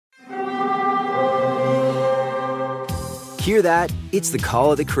Hear that? It's the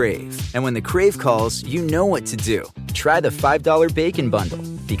call of the Crave. And when the Crave calls, you know what to do. Try the $5 Bacon Bundle,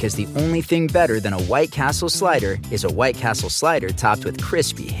 because the only thing better than a White Castle slider is a White Castle slider topped with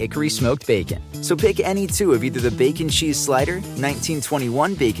crispy hickory smoked bacon. So pick any two of either the Bacon Cheese Slider,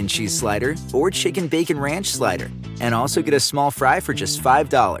 1921 Bacon Cheese Slider, or Chicken Bacon Ranch Slider. And also get a small fry for just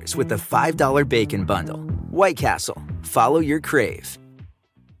 $5 with the $5 Bacon Bundle. White Castle. Follow your Crave.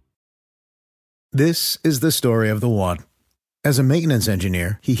 This is the story of the one. As a maintenance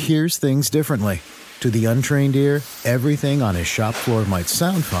engineer, he hears things differently. To the untrained ear, everything on his shop floor might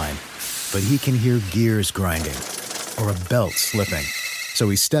sound fine, but he can hear gears grinding or a belt slipping.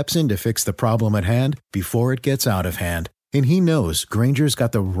 So he steps in to fix the problem at hand before it gets out of hand. And he knows Grainger's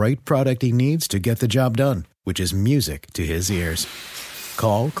got the right product he needs to get the job done, which is music to his ears.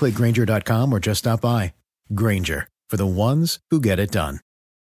 Call, click Grainger.com, or just stop by. Grainger, for the ones who get it done.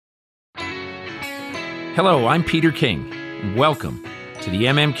 Hello, I'm Peter King, and welcome to the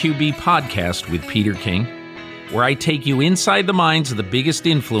MMQB podcast with Peter King, where I take you inside the minds of the biggest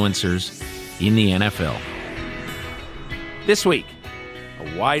influencers in the NFL. This week,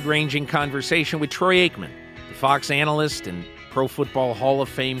 a wide-ranging conversation with Troy Aikman, the Fox analyst and Pro Football Hall of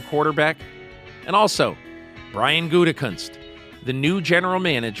Fame quarterback, and also Brian Gutekunst, the new general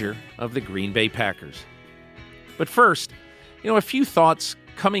manager of the Green Bay Packers. But first, a few thoughts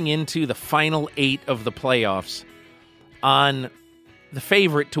coming into the final 8 of the playoffs on the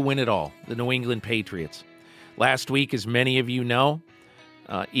favorite to win it all, the New England Patriots. Last week, as many of you know,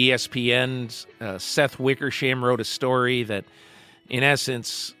 ESPN's Seth Wickersham wrote a story that, in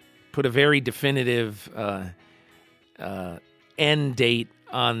essence, put a very definitive end date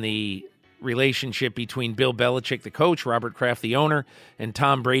on the relationship between Bill Belichick, the coach, Robert Kraft, the owner, and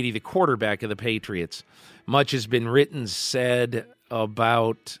Tom Brady, the quarterback of the Patriots. Much has been written, said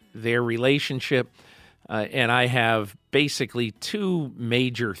about their relationship, and I have basically 2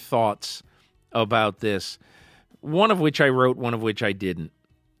 major thoughts about this, one of which I wrote, one of which I didn't.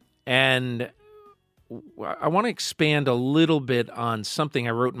 And I want to expand a little bit on something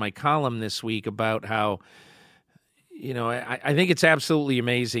I wrote in my column this week about how, I think it's absolutely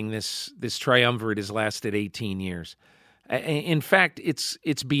amazing this triumvirate has lasted 18 years. In fact,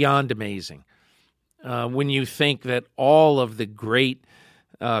 it's beyond amazing. When you think that all of the great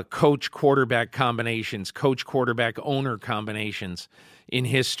coach-quarterback combinations, coach-quarterback-owner combinations in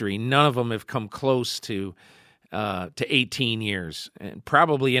history, none of them have come close to 18 years, and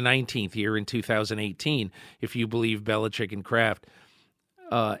probably a 19th year in 2018, if you believe Belichick and Kraft.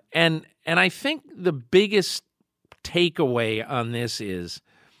 And I think the biggest takeaway on this is,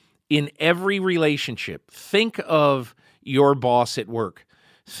 in every relationship, think of your boss at work.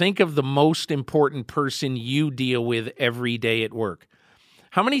 Think of the most important person you deal with every day at work.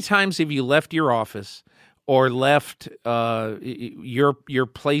 How many times have you left your office or left your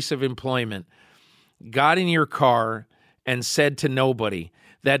place of employment, got in your car, and said to nobody,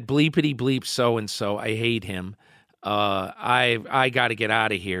 that bleepity bleep so-and-so, I hate him, I got to get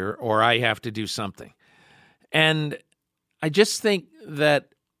out of here, or I have to do something. And I just think that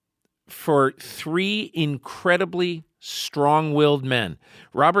for 3 incredibly strong-willed men,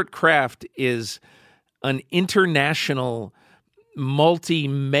 Robert Kraft is an international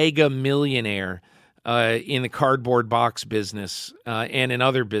multi-mega millionaire in the cardboard box business and in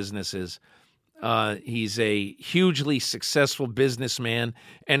other businesses. He's a hugely successful businessman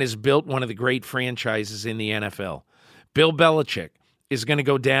and has built one of the great franchises in the NFL. Bill Belichick is going to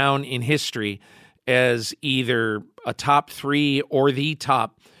go down in history as either a top 3 or the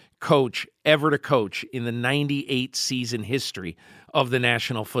top coach ever to coach in the 98 season history of the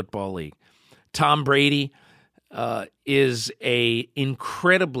National Football League. Tom Brady is a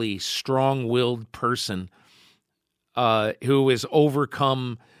incredibly strong-willed person who has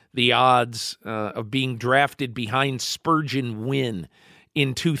overcome the odds of being drafted behind Spurgeon Wynn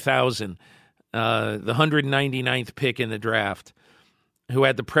in 2000, the 199th pick in the draft, who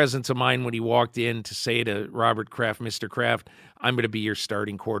had the presence of mind when he walked in to say to Robert Kraft, Mr. Kraft, I'm going to be your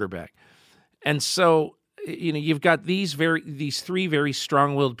starting quarterback. And so, you've got these 3 very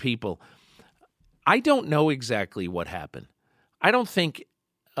strong-willed people. I don't know exactly what happened. I don't think,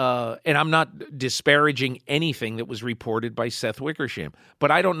 and I'm not disparaging anything that was reported by Seth Wickersham,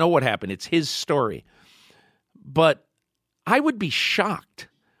 but I don't know what happened. It's his story. But I would be shocked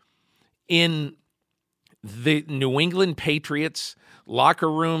in the New England Patriots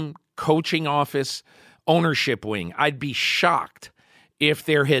locker room, coaching office, ownership wing. I'd be shocked if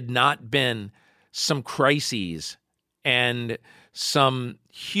there had not been some crises and some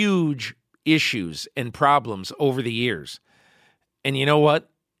huge issues and problems over the years. And you know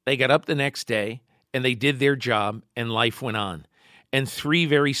what? They got up the next day and they did their job, and life went on. And 3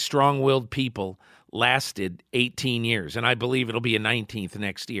 very strong-willed people lasted 18 years, and I believe it'll be a 19th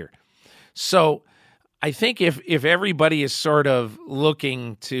next year. So I think if everybody is sort of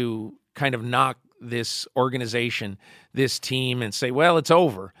looking to kind of knock this organization, this team, and say, well, it's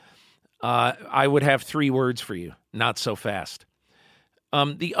over, I would have 3 words for you: not so fast.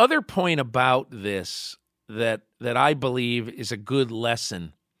 The other point about this that I believe is a good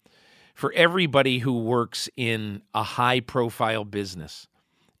lesson for everybody who works in a high-profile business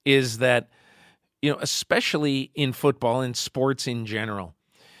is that, especially in football and sports in general,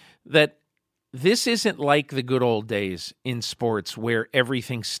 that this isn't like the good old days in sports where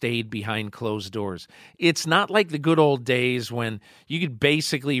everything stayed behind closed doors. It's not like the good old days when you could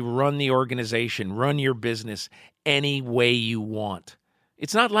basically run the organization, run your business any way you want.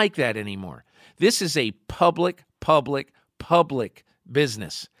 It's not like that anymore. This is a public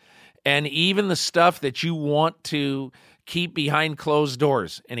business. And even the stuff that you want to keep behind closed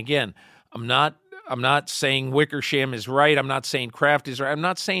doors. And again, I'm not saying Wickersham is right. I'm not saying Kraft is right. I'm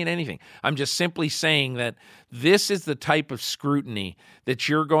not saying anything. I'm just simply saying that this is the type of scrutiny that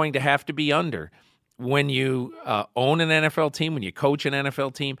you're going to have to be under when you own an NFL team, when you coach an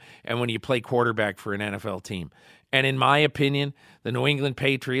NFL team, and when you play quarterback for an NFL team. And in my opinion, the New England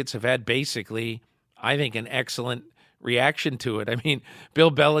Patriots have had basically, I think, an excellent reaction to it. I mean, Bill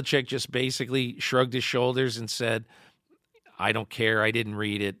Belichick just basically shrugged his shoulders and said, I don't care. I didn't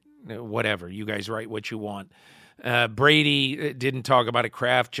read it. Whatever. You guys write what you want. Brady didn't talk about it.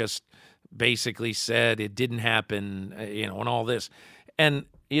 Kraft just basically said it didn't happen, and all this. And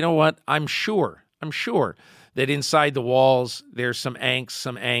you know what? I'm sure that inside the walls there's some angst,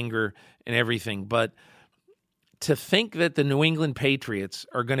 some anger, and everything. But to think that the New England Patriots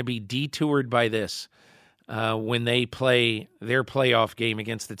are going to be detoured by this when they play their playoff game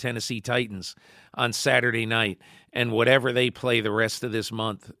against the Tennessee Titans on Saturday night, and whatever they play the rest of this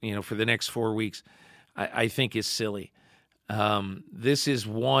month, for the next 4 weeks, I think is silly. This is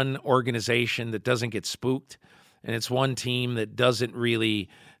one organization that doesn't get spooked, and it's one team that doesn't really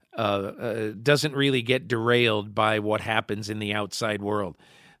get derailed by what happens in the outside world.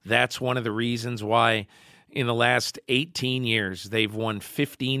 That's one of the reasons why in the last 18 years they've won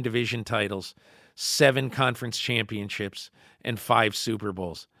 15 division titles, 7 conference championships, and 5 Super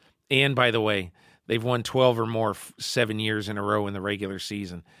Bowls. And by the way, they've won 12 or more 7 years in a row in the regular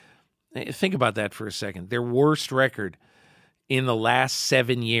season. Think about that for a second. Their worst record in the last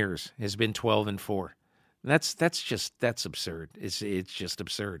 7 years has been 12-4. That's absurd. It's just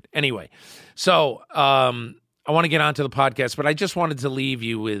absurd. Anyway, so I want to get on to the podcast, but I just wanted to leave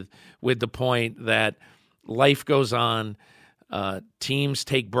you with the point that life goes on. Teams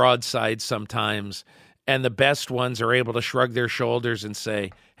take broadsides sometimes, and the best ones are able to shrug their shoulders and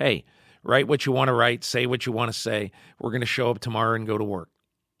say, hey, write what you want to write, say what you want to say. We're going to show up tomorrow and go to work.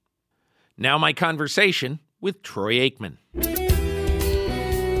 Now my conversation with Troy Aikman.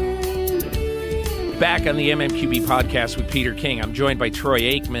 Back on the MMQB podcast with Peter King. I'm joined by Troy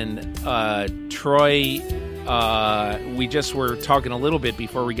Aikman. Troy, we just were talking a little bit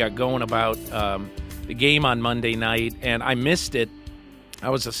before we got going about the game on Monday night, and I missed it. I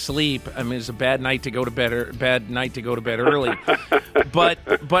was asleep. I mean, it was a bad night to go to bed early.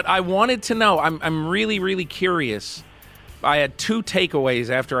 But I wanted to know. I'm really, really curious. I had 2 takeaways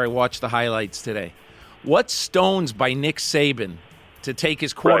after I watched the highlights today. What stones by Nick Saban to take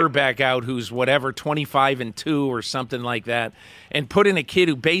his quarterback out, who's 25-2 or something like that, and put in a kid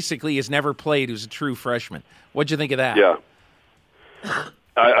who basically has never played, who's a true freshman. What'd you think of that? Yeah,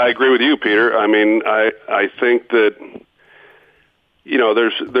 I agree with you, Peter. I mean, I think that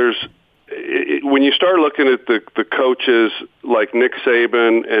there's when you start looking at the coaches like Nick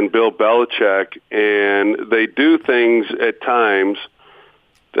Saban and Bill Belichick, and they do things at times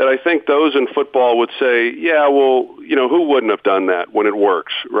that I think those in football would say, yeah, well, who wouldn't have done that when it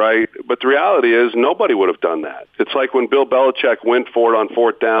works, right? But the reality is nobody would have done that. It's like when Bill Belichick went for it on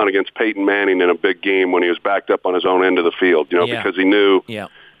 4th down against Peyton Manning in a big game when he was backed up on his own end of the field, because he knew that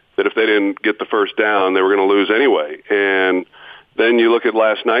if they didn't get the first down, they were going to lose anyway. And then you look at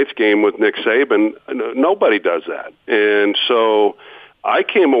last night's game with Nick Saban, nobody does that. And so I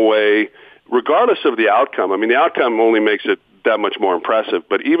came away, regardless of the outcome, I mean, the outcome only makes it that much more impressive.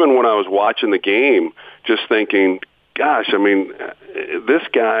 But even when I was watching the game, just thinking, gosh, I mean, this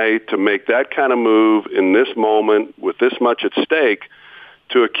guy to make that kind of move in this moment with this much at stake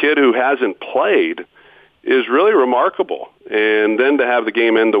to a kid who hasn't played is really remarkable. And then to have the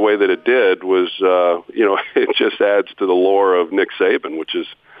game end the way that it did was, it just adds to the lore of Nick Saban, which is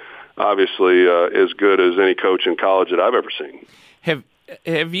obviously as good as any coach in college that I've ever seen.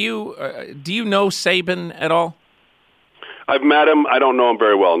 have you do you know Saban at all? I've met him. I don't know him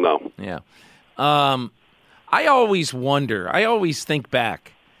very well, no. Yeah. I always wonder. I always think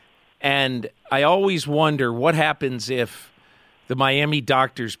back, and I always wonder what happens if the Miami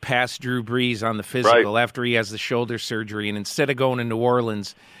doctors pass Drew Brees on the physical after he has the shoulder surgery, and instead of going to New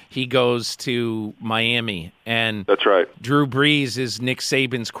Orleans, he goes to Miami. And that's right. Drew Brees is Nick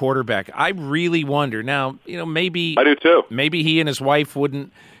Saban's quarterback. I really wonder. Now, maybe I do too. Maybe he and his wife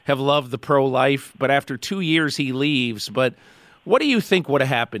wouldn't have loved the pro life, but after 2 years he leaves. But what do you think would have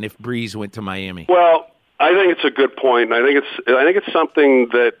happened if Brees went to Miami? Well, I think it's a good point, and I think it's something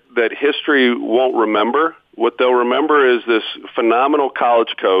that history won't remember. What they'll remember is this phenomenal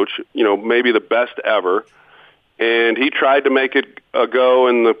college coach, maybe the best ever, and he tried to make it a go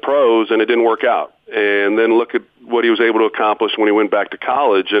in the pros, and it didn't work out. And then look at what he was able to accomplish when he went back to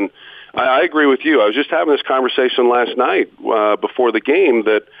college. And I agree with you. I was just having this conversation last night before the game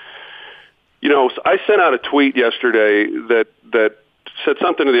that, I sent out a tweet yesterday that said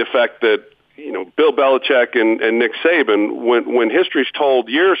something to the effect that, Bill Belichick and Nick Saban, when history's told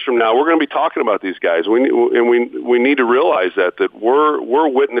years from now, we're going to be talking about these guys. We need to realize that we're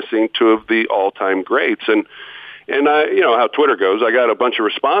witnessing two of the all-time greats. And I, how Twitter goes, I got a bunch of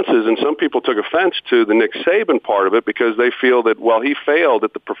responses, and some people took offense to the Nick Saban part of it because they feel that, he failed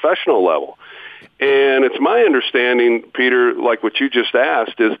at the professional level. And it's my understanding, Peter, like what you just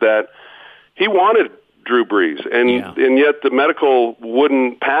asked, is that he wanted Drew Brees, and yet the medical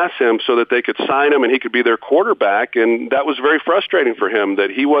wouldn't pass him so that they could sign him and he could be their quarterback, and that was very frustrating for him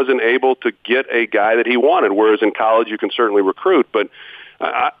that he wasn't able to get a guy that he wanted, whereas in college you can certainly recruit. But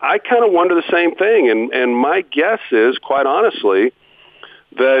I kind of wonder the same thing, and my guess is, quite honestly,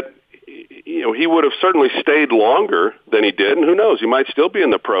 that he would have certainly stayed longer than he did, and who knows, he might still be in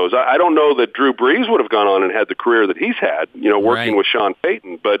the pros. I don't know that Drew Brees would have gone on and had the career that he's had, working with Sean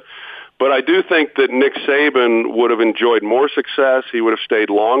Payton, but I do think that Nick Saban would have enjoyed more success. He would have stayed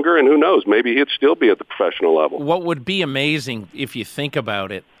longer, and who knows, maybe he'd still be at the professional level. What would be amazing if you think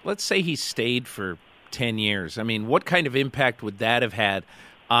about it, let's say he stayed for 10 years. I mean, what kind of impact would that have had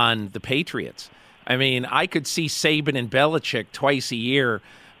on the Patriots? I mean, I could see Saban and Belichick twice a year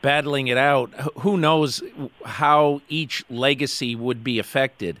battling it out. Who knows how each legacy would be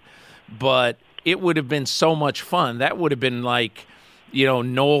affected, but it would have been so much fun. That would have been like,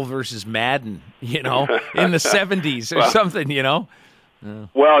 Noel versus Madden, in the 70s or something,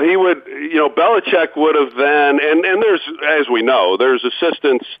 Well, he would, Belichick would have then, and there's, as we know, there's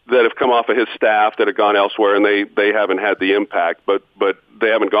assistants that have come off of his staff that have gone elsewhere, and they haven't had the impact, but they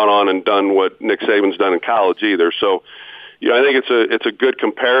haven't gone on and done what Nick Saban's done in college either. So, I think it's a good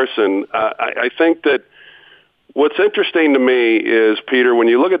comparison. I think that what's interesting to me is, Peter, when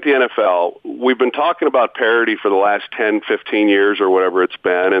you look at the NFL, we've been talking about parity for the last 10, 15 years or whatever it's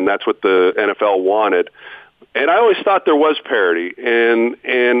been, and that's what the NFL wanted. And I always thought there was parity and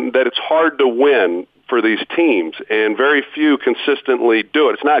that it's hard to win for these teams, and very few consistently do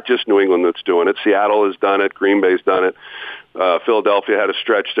it. It's not just New England that's doing it. Seattle has done it. Green Bay's done it. Philadelphia had a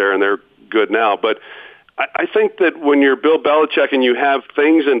stretch there, and they're good now. But I think that when you're Bill Belichick and you have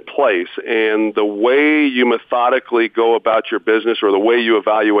things in place and the way you methodically go about your business or the way you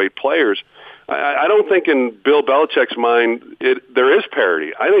evaluate players, I don't think in Bill Belichick's mind there is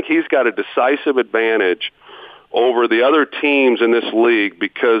parity. I think he's got a decisive advantage over the other teams in this league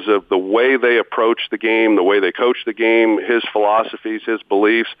because of the way they approach the game, the way they coach the game, his philosophies, his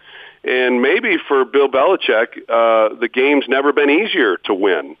beliefs. And maybe for Bill Belichick, the game's never been easier to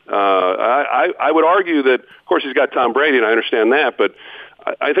win. I would argue that, of course, he's got Tom Brady, and I understand that, but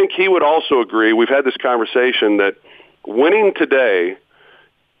I think he would also agree, we've had this conversation, that winning today,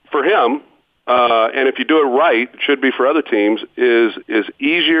 for him, and if you do it right, it should be for other teams, is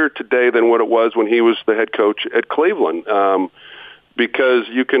easier today than what it was when he was the head coach at Cleveland. Because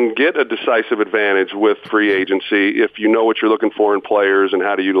you can get a decisive advantage with free agency if you know what you're looking for in players and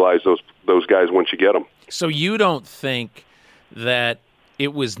how to utilize those guys once you get them. So you don't think that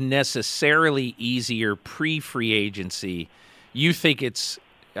it was necessarily easier pre-free agency. You think it's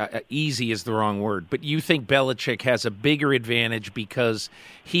easy is the wrong word, but you think Belichick has a bigger advantage because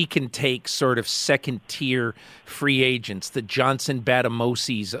he can take sort of second-tier free agents, the Johnson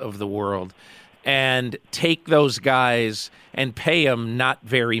Batamoses of the world, and take those guys and pay them not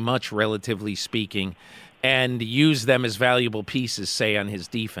very much, relatively speaking, and use them as valuable pieces, say, on his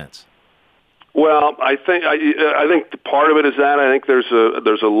defense? Well, I think part of it is that. I think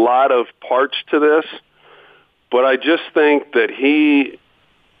there's a lot of parts to this, but I just think that he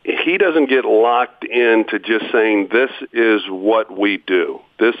he doesn't get locked into just saying this is what we do.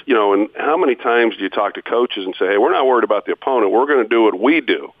 This, and how many times do you talk to coaches and say, hey, we're not worried about the opponent. We're going to do what we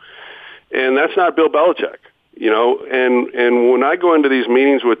do. And that's not Bill Belichick, and when I go into these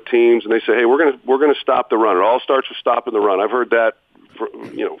meetings with teams and they say, hey, we're going to stop the run. It all starts with stopping the run. I've heard that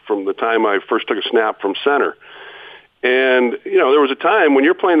from the time I first took a snap from center. And, there was a time when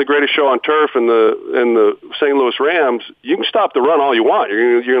you're playing the greatest show on turf in the St. Louis Rams, you can stop the run all you want.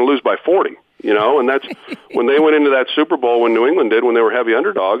 You're going to lose by 40, and that's when they went into that Super Bowl when New England did, when they were heavy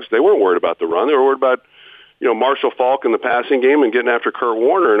underdogs, they weren't worried about the run. They were worried about, Marshall Faulk in the passing game and getting after Kurt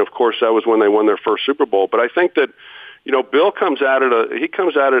Warner. And, of course, that was when they won their first Super Bowl. But I think that, Bill comes at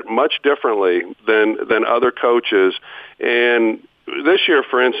it much differently than other coaches. And this year,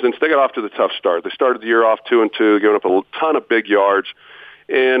 for instance, they got off to the tough start. They started the year off 2-2, giving up a ton of big yards.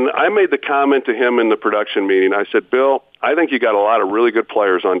 And I made the comment to him in the production meeting. I said, Bill, I think you got a lot of really good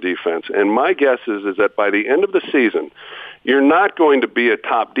players on defense. And my guess is that by the end of the season, you're not going to be a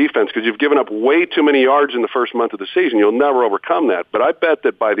top defense because you've given up way too many yards in the first month of the season. You'll never overcome that. But I bet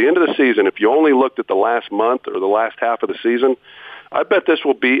that by the end of the season, if you only looked at the last month or the last half of the season, I bet this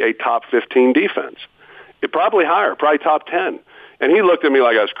will be a top 15 defense. It probably higher, probably top 10. And he looked at me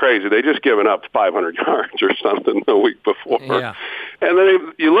like I was crazy. They just given up 500 yards or something the week before. Yeah. And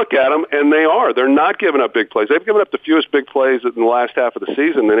then you look at them, and they're not giving up big plays. They've given up the fewest big plays in the last half of the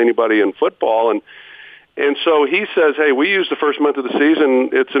season than anybody in football. And so he says, hey, we use the first month of the season.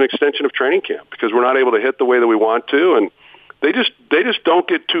 It's an extension of training camp because we're not able to hit the way that we want to. And they just don't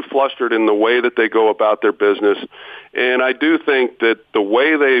get too flustered in the way that they go about their business. And I do think that the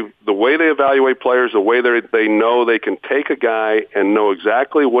way they evaluate players, the way they know they can take a guy and know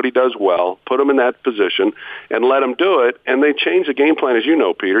exactly what he does well, put him in that position, and let him do it. And they change the game plan, as you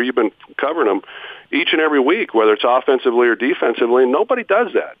know, Peter. You've been covering them each and every week, whether it's offensively or defensively. And nobody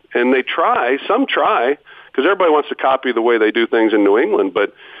does that. And some try, because everybody wants to copy the way they do things in New England,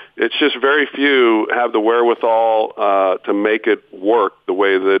 but it's just very few have the wherewithal to make it work the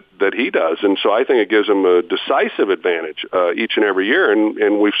way that he does. And so I think it gives him a decisive advantage each and every year,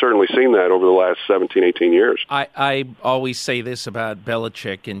 and we've certainly seen that over the last 17, 18 years. I always say this about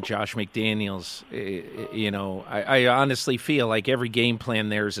Belichick and Josh McDaniels. I honestly feel like every game plan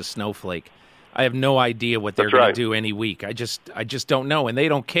there is a snowflake. I have no idea what they're going to do any week. I just don't know, and they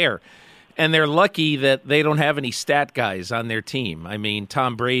don't care. And they're lucky that they don't have any stat guys on their team. I mean,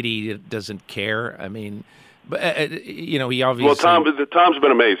 Tom Brady doesn't care. I mean, but he obviously. Well, Tom's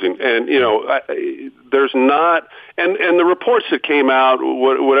been amazing, and there's not, and the reports that came out,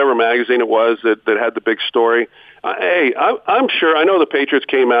 whatever magazine it was that had the big story. Hey, I'm sure. I know the Patriots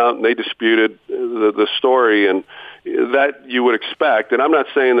came out and they disputed the story, and that you would expect. And I'm not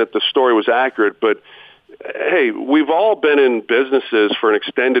saying that the story was accurate, but hey, we've all been in businesses for an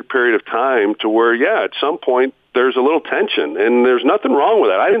extended period of time to where, at some point there's a little tension, and there's nothing wrong with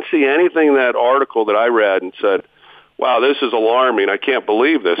that. I didn't see anything in that article that I read and said, wow, this is alarming. I can't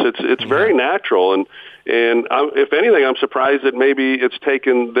believe this. It's very natural, and if anything, I'm surprised that maybe it's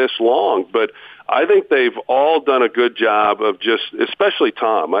taken this long. But I think they've all done a good job of especially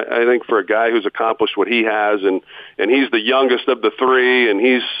Tom. I think for a guy who's accomplished what he has, and he's the youngest of the three, and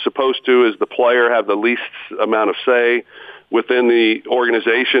he's supposed to, as the player, have the least amount of say within the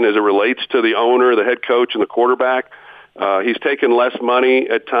organization as it relates to the owner, the head coach, and the quarterback. He's taken less money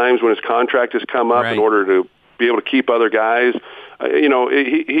at times when his contract has come up in order to be able to keep other guys.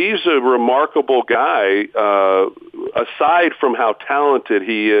 He's a remarkable guy, aside from how talented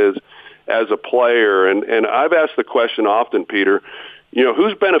he is as a player. And I've asked the question often, Peter,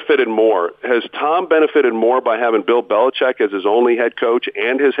 who's benefited more? Has Tom benefited more by having Bill Belichick as his only head coach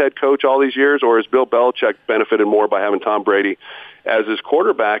and his head coach all these years, or has Bill Belichick benefited more by having Tom Brady as his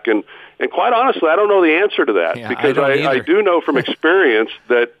quarterback? And quite honestly, I don't know the answer to that, because I do know from experience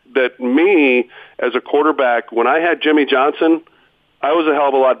that me as a quarterback, when I had Jimmy Johnson, I was a hell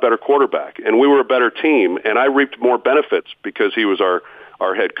of a lot better quarterback, and we were a better team, and I reaped more benefits because he was our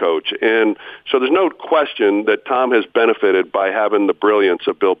head coach. And so there's no question that Tom has benefited by having the brilliance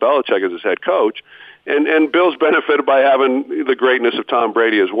of Bill Belichick as his head coach, and Bill's benefited by having the greatness of Tom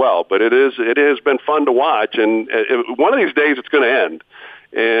Brady as well. But it has been fun to watch, and one of these days it's going to end,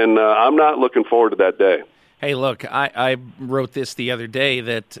 and I'm not looking forward to that day. Hey, look, I wrote this the other day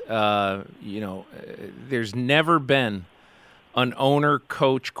that, there's never been an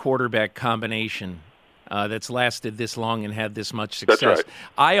owner-coach-quarterback combination that's lasted this long and had this much success. That's right.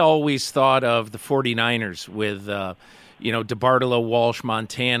 I always thought of the 49ers with, DeBartolo, Walsh,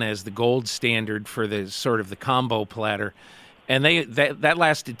 Montana as the gold standard for the sort of the combo platter. And that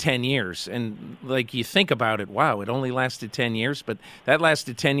lasted 10 years. And, like, you think about it, wow, it only lasted 10 years, but that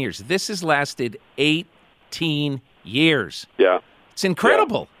lasted 10 years. This has lasted 18 years. Yeah. It's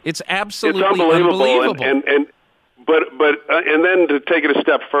incredible. Yeah. It's absolutely unbelievable. And then to take it a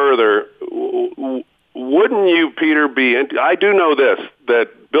step further, wouldn't you, Peter, I do know this,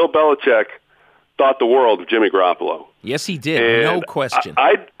 that Bill Belichick thought the world of Jimmy Garoppolo. Yes, he did. No question.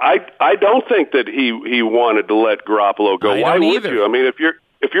 I don't think that he wanted to let Garoppolo go. Why would you? I mean, if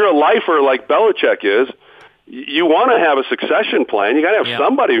you're a lifer like Belichick is, you want to have a succession plan. You got to have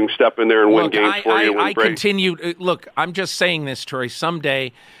somebody who can step in there and win games for you. I continue. Look, I'm just saying this, Troy.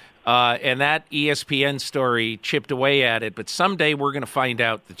 Someday, and that ESPN story chipped away at it, but someday we're going to find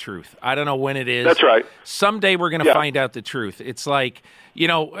out the truth. I don't know when it is. That's right. Someday we're going to find out the truth. It's like,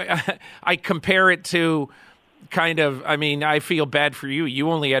 I compare it to kind of, I feel bad for you.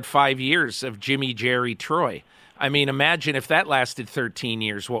 You only had 5 years of Jimmy, Jerry, Troy. I mean, imagine if that lasted 13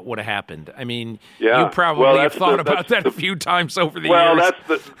 years, what would have happened? I mean, you probably have thought about that a few times over the years. Well,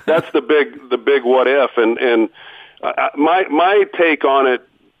 that's the big what if, and my take on it,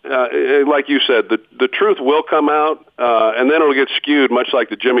 like you said, the truth will come out, and then it'll get skewed, much like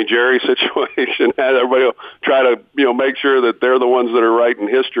the Jimmy Jerry situation. Everybody will try to make sure that they're the ones that are right in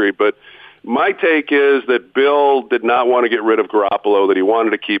history, but. My take is that Bill did not want to get rid of Garoppolo, that he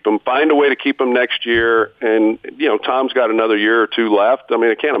wanted to keep him, find a way to keep him next year. And, Tom's got another year or two left. I mean,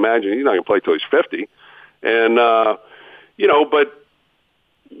 I can't imagine he's not going to play till he's 50. And, but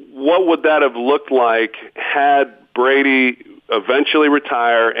what would that have looked like had Brady eventually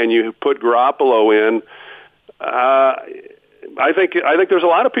retire and you put Garoppolo in? I think there's a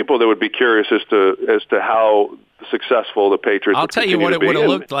lot of people that would be curious as to how successful the Patriots. I'll tell you what it would have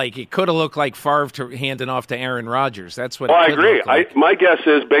looked like. It could have looked like Favre handing off to Aaron Rodgers. That's what. I agree. My guess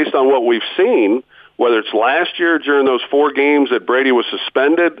is, based on what we've seen, whether it's last year during those 4 games that Brady was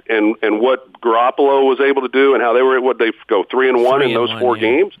suspended, and what Garoppolo was able to do, and how they go 3-1 in those 4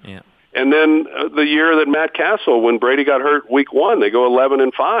 games. Yeah. And then the year that Matt Castle, when Brady got hurt week 1, they go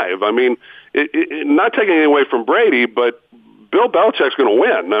 11-5. I mean, not taking anything away from Brady, but Bill Belichick's going to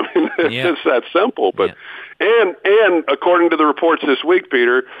win. I mean, it's that simple. But and according to the reports this week,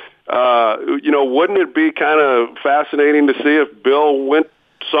 Peter, wouldn't it be kind of fascinating to see if Bill went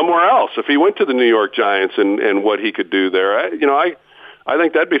somewhere else, if he went to the New York Giants and what he could do there? I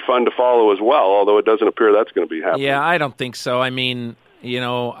think that'd be fun to follow as well, although it doesn't appear that's going to be happening. Yeah, I don't think so. I mean,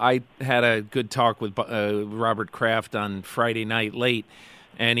 I had a good talk with Robert Kraft on Friday night late,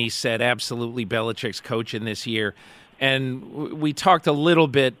 and he said absolutely Belichick's coaching this year. And we talked a little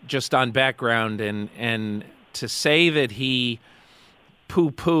bit just on background, and to say that he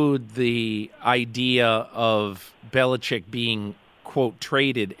poo-pooed the idea of Belichick being, quote,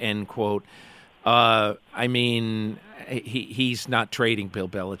 traded, end quote, he's not trading Bill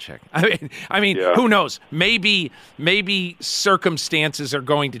Belichick. Who knows? Maybe circumstances are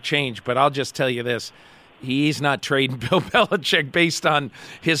going to change, but I'll just tell you this. He's not trading Bill Belichick based on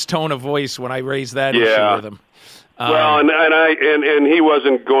his tone of voice when I raised that issue with him. Well, and he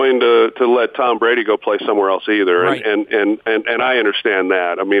wasn't going to let Tom Brady go play somewhere else either, right. and I understand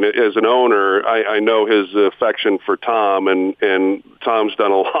that. I mean, as an owner, I know his affection for Tom, and Tom's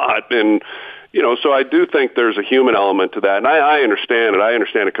done a lot, and so I do think there's a human element to that, and I understand it. I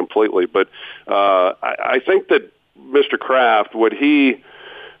understand it completely, but I think that Mr. Kraft, what he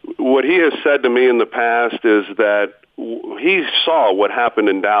has said to me in the past is that he saw what happened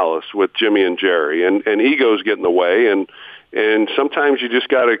in Dallas with Jimmy and Jerry, and egos get in the way, and sometimes you just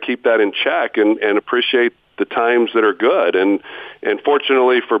got to keep that in check and appreciate the times that are good. And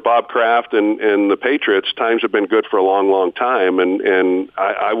fortunately for Bob Kraft and the Patriots, times have been good for a long, long time, and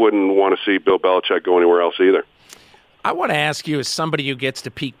I wouldn't want to see Bill Belichick go anywhere else either. I want to ask you, as somebody who gets to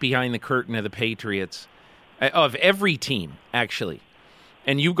peek behind the curtain of the Patriots, of every team, actually,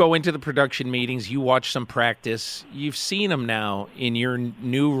 and you go into the production meetings, you watch some practice, you've seen them now in your in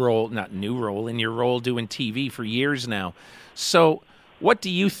your role doing TV for years now. So what do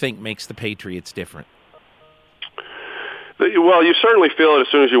you think makes the Patriots different? Well, you certainly feel it as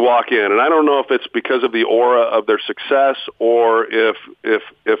soon as you walk in, and I don't know if it's because of the aura of their success or if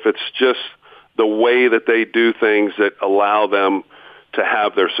it's just the way that they do things that allow them to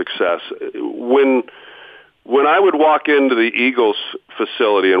have their success. When I would walk into the Eagles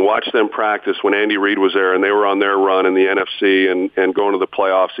facility and watch them practice when Andy Reid was there and they were on their run in the NFC and going to the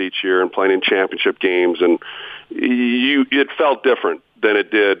playoffs each year and playing in championship games, and it felt different than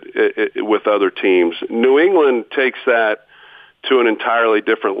it did with other teams. New England takes that to an entirely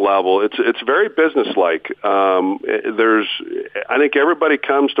different level. It's very businesslike. I think everybody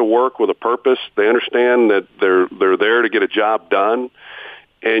comes to work with a purpose. They understand that they're there to get a job done,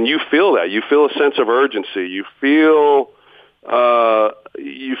 and you feel that. You feel a sense of urgency. You feel a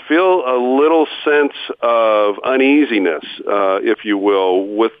little sense of uneasiness, if you will,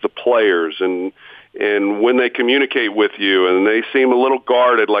 with the players, and when they communicate with you, and they seem a little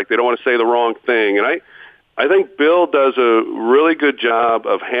guarded, like they don't want to say the wrong thing. And I think Bill does a really good job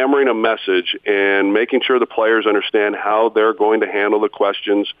of hammering a message and making sure the players understand how they're going to handle the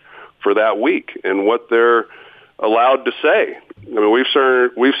questions for that week and what they're allowed to say. I mean, we've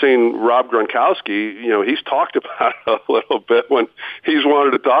seen Rob Gronkowski. He's talked about it a little bit when he's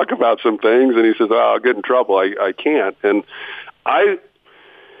wanted to talk about some things, and he says, "Oh, I'll get in trouble. I can't." And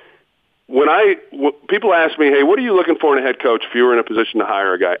when people ask me, "Hey, what are you looking for in a head coach if you were in a position to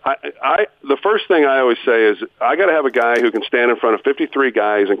hire a guy?" The first thing I always say is, I got to have a guy who can stand in front of 53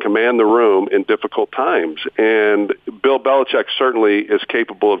 guys and command the room in difficult times. And Bill Belichick certainly is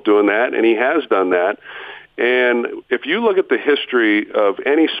capable of doing that, and he has done that. And if you look at the history of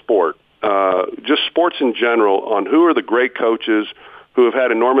any sport, just sports in general, on who are the great coaches who have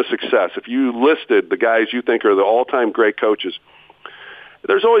had enormous success, if you listed the guys you think are the all-time great coaches,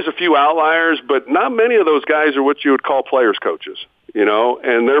 there's always a few outliers, but not many of those guys are what you would call players coaches,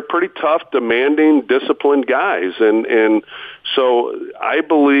 and they're pretty tough, demanding, disciplined guys. And so I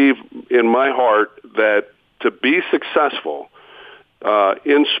believe in my heart that to be successful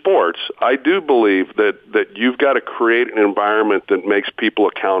in sports, I do believe that you've got to create an environment that makes people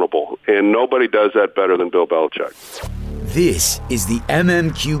accountable, and nobody does that better than Bill Belichick. This is the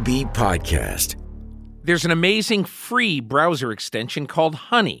MMQB Podcast. There's an amazing free browser extension called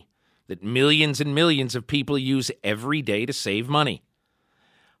Honey that millions and millions of people use every day to save money.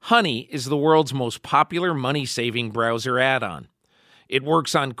 Honey is the world's most popular money-saving browser add-on. It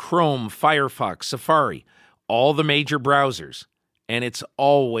works on Chrome, Firefox, Safari, all the major browsers, and it's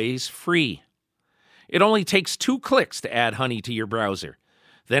always free. It only takes 2 clicks to add Honey to your browser.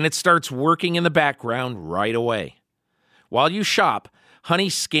 Then it starts working in the background right away. While you shop, Honey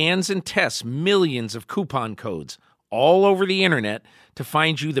scans and tests millions of coupon codes all over the internet to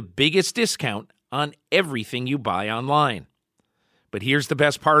find you the biggest discount on everything you buy online. But here's the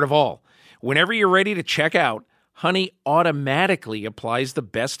best part of all. Whenever you're ready to check out, Honey automatically applies the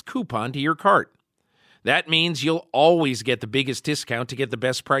best coupon to your cart. That means you'll always get the biggest discount to get the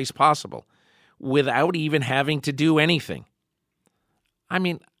best price possible, without even having to do anything. I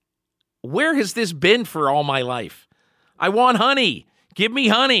mean, where has this been for all my life? I want Honey. Give me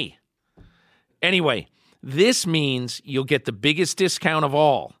Honey. Anyway, this means you'll get the biggest discount of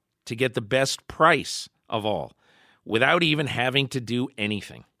all to get the best price of all without even having to do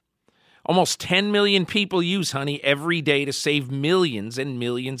anything. Almost 10 million people use Honey every day to save millions and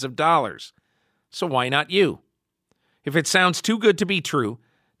millions of dollars. So why not you? If it sounds too good to be true,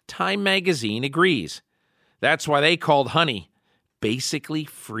 Time Magazine agrees. That's why they called Honey basically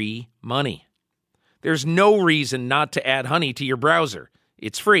free money. There's no reason not to add Honey to your browser.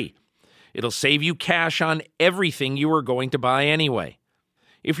 It's free. It'll save you cash on everything you are going to buy anyway.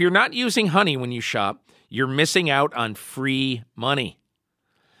 If you're not using Honey when you shop, you're missing out on free money.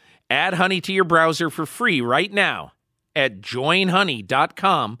 Add Honey to your browser for free right now at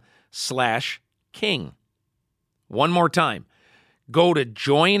joinhoney.com/king. One more time. Go to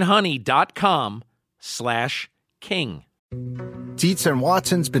joinhoney.com/king. Dietz &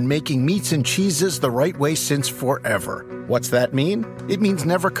 Watson's been making meats and cheeses the right way since forever. What's that mean? It means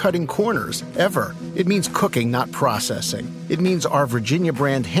never cutting corners, ever. It means cooking, not processing. It means our Virginia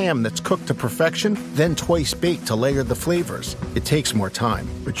brand ham that's cooked to perfection, then twice baked to layer the flavors. It takes more time,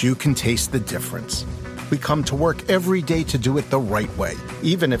 but you can taste the difference. We come to work every day to do it the right way,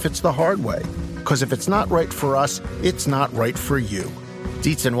 even if it's the hard way. Because if it's not right for us, it's not right for you.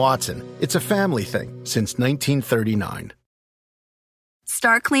 Dietz & Watson, it's a family thing since 1939.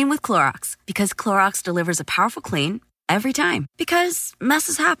 Start clean with Clorox, because Clorox delivers a powerful clean every time. Because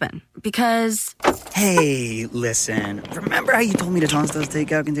messes happen. Because... Hey, listen. Remember how you told me to toss those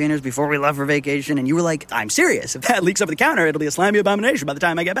takeout containers before we left for vacation? And you were like, I'm serious. If that leaks over the counter, it'll be a slimy abomination by the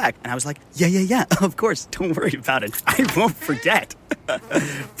time I get back. And I was like, yeah, of course. Don't worry about it. I won't forget.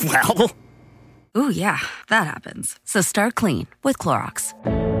 Well... Ooh, yeah, that happens. So start clean with Clorox.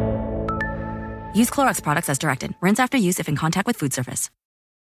 Use Clorox products as directed. Rinse after use if in contact with food surface.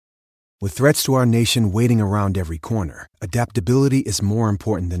 With threats to our nation waiting around every corner, adaptability is more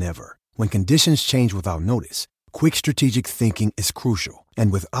important than ever. When conditions change without notice, quick strategic thinking is crucial.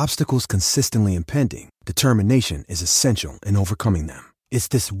 And with obstacles consistently impending, determination is essential in overcoming them. It's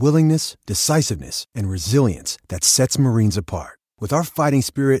this willingness, decisiveness, and resilience that sets Marines apart. With our fighting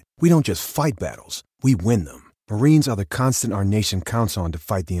spirit, we don't just fight battles, we win them. Marines are the constant our nation counts on to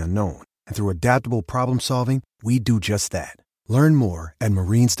fight the unknown. And through adaptable problem solving, we do just that. Learn more at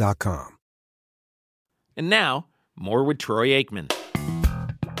marines.com. And now, more with Troy Aikman.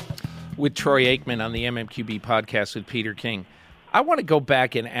 With Troy Aikman on the MMQB podcast with Peter King. I want to go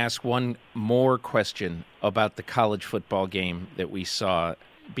back and ask one more question about the college football game that we saw,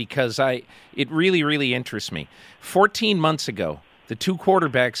 because it really, really interests me. 14 months ago, the two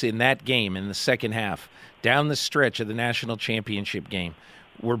quarterbacks in that game in the second half, down the stretch of the national championship game,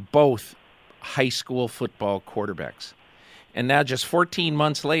 were both high school football quarterbacks. And now just 14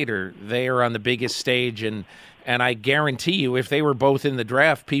 months later, they are on the biggest stage, and I guarantee you, if they were both in the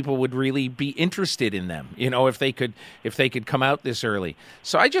draft, people would really be interested in them, if they could come out this early.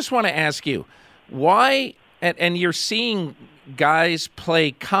 So I just want to ask you, why, and you're seeing guys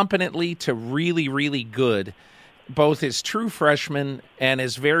play competently to really, really good, both as true freshmen and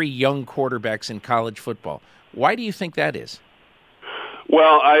as very young quarterbacks in college football. Why do you think that is?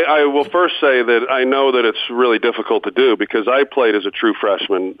 Well, I will first say that I know that it's really difficult to do because I played as a true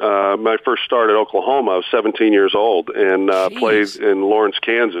freshman. My first start at Oklahoma, I was 17 years old and played in Lawrence,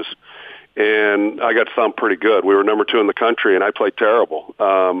 Kansas. And I got thumped pretty good. We were number 2 in the country, and I played terrible.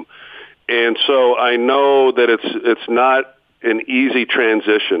 And so I know that it's not an easy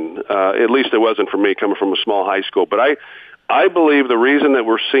transition. At least it wasn't for me coming from a small high school. But I believe the reason that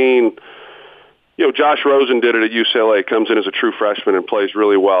we're seeing – Josh Rosen did it at UCLA, comes in as a true freshman and plays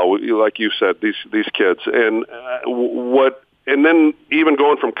really well. Like you said, these kids. And and then even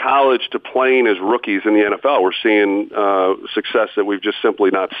going from college to playing as rookies in the NFL, we're seeing success that we've just simply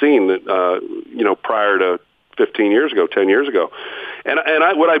not seen prior to 15 years ago, 10 years ago. And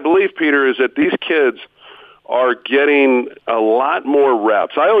what I believe, Peter, is that these kids are getting a lot more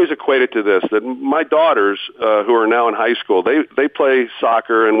reps. I always equate it to this, that my daughters, who are now in high school, they play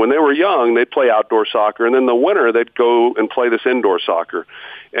soccer, and when they were young, they'd play outdoor soccer, and then in the winter, they'd go and play this indoor soccer.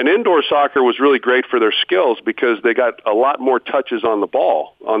 And indoor soccer was really great for their skills because they got a lot more touches on the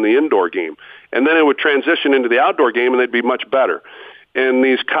ball on the indoor game. And then it would transition into the outdoor game, and they'd be much better. And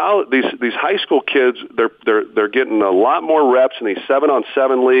these high school kids, they're getting a lot more reps in these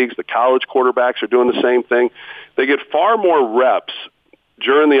 7-on-7 leagues. The college quarterbacks are doing the same thing. They get far more reps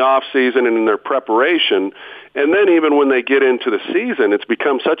during the off season and in their preparation. And then even when they get into the season, it's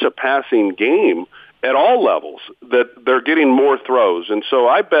become such a passing game at all levels that they're getting more throws. And so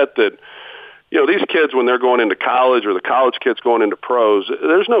I bet that these kids, when they're going into college or the college kids going into pros,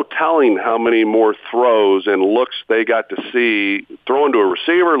 there's no telling how many more throws and looks they got to see throwing to a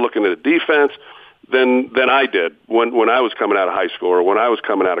receiver, looking at a defense than I did when I was coming out of high school or when I was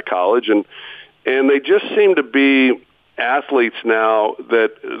coming out of college. And they just seem to be athletes now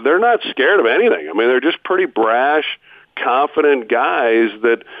that they're not scared of anything. I mean, they're just pretty brash, confident guys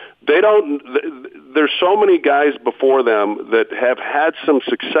that there's so many guys before them that have had some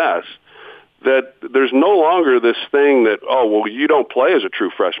success that there's no longer this thing that, you don't play as a true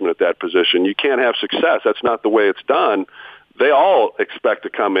freshman at that position. You can't have success. That's not the way it's done. They all expect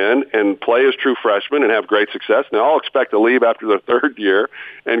to come in and play as true freshmen and have great success. And they all expect to leave after their third year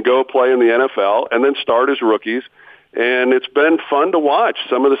and go play in the NFL and then start as rookies. And it's been fun to watch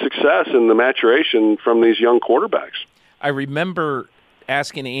some of the success and the maturation from these young quarterbacks. I remember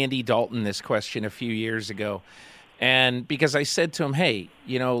asking Andy Dalton this question a few years ago. And because I said to him, hey,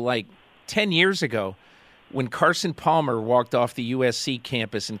 10 years ago, when Carson Palmer walked off the USC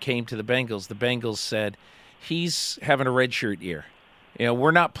campus and came to the Bengals said, he's having a redshirt year.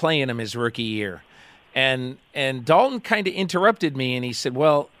 We're not playing him his rookie year. And Dalton kind of interrupted me, and he said,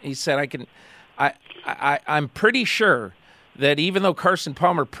 I'm pretty sure that even though Carson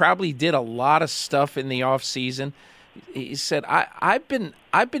Palmer probably did a lot of stuff in the offseason, he said, I've been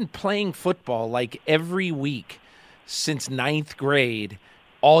playing football like every week since 9th grade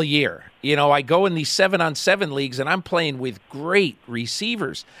all year. I go in these 7-on-7 leagues, and I'm playing with great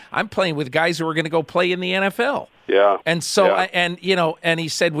receivers. I'm playing with guys who are going to go play in the NFL. Yeah. And so, and he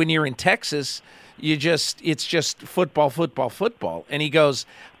said, when you're in Texas, it's just football. And he goes,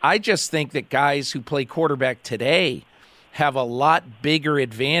 I just think that guys who play quarterback today have a lot bigger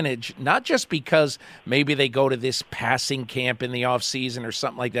advantage, not just because maybe they go to this passing camp in the offseason or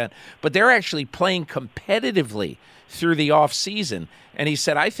something like that, but they're actually playing competitively through the offseason. And he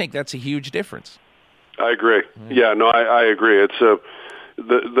said, I think that's a huge difference. I agree. Yeah, no, I agree. It's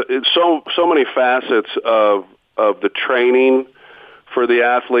it's so many facets of the training for the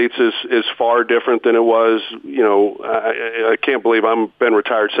athletes is far different than it was. I can't believe I've been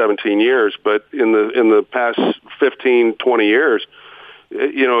retired 17 years, but in the past 15, 20 years,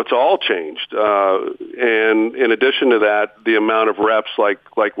 it's all changed. And in addition to that, the amount of reps, like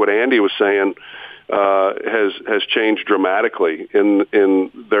what Andy was saying, has changed dramatically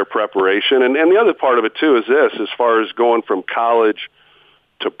in their preparation. And the other part of it too is this: as far as going from college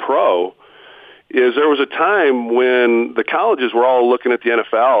to pro, is there was a time when the colleges were all looking at the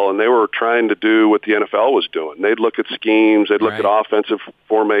NFL and they were trying to do what the NFL was doing. They'd look at schemes, they'd look at offensive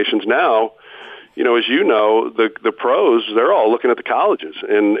formations. Now, as you know, the pros, they're all looking at the colleges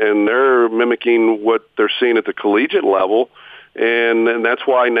and they're mimicking what they're seeing at the collegiate level. And that's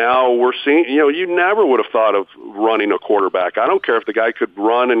why now we're seeing, you never would have thought of running a quarterback. I don't care if the guy could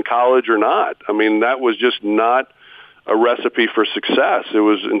run in college or not. I mean, that was just not a recipe for success. It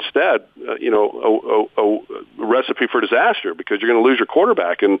was instead, a recipe for disaster because you're going to lose your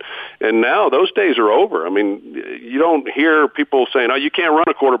quarterback. And now those days are over. I mean, you don't hear people saying, "Oh, you can't run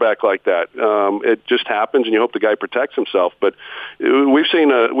a quarterback like that." It just happens, and you hope the guy protects himself. But we've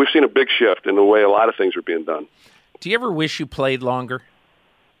seen a big shift in the way a lot of things are being done. Do you ever wish you played longer?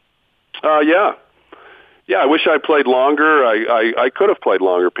 Yeah. I wish I played longer. I could have played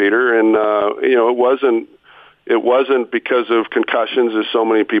longer, Peter, and it wasn't because of concussions, as so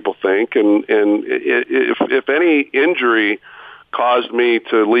many people think. And if any injury caused me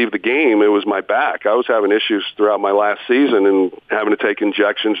to leave the game, it was my back. I was having issues throughout my last season and having to take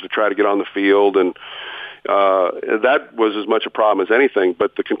injections to try to get on the field, and that was as much a problem as anything.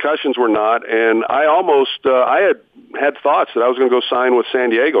 But the concussions were not, and I had thoughts that I was going to go sign with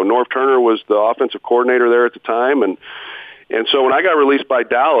San Diego. Norv Turner was the offensive coordinator there at the time, and so when I got released by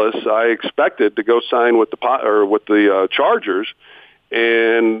Dallas, I expected to go sign with the Chargers,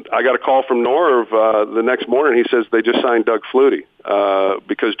 and I got a call from Norv the next morning. He says they just signed Doug Flutie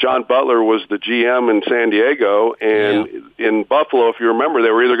because John Butler was the GM in San Diego, and in Buffalo, if you remember, they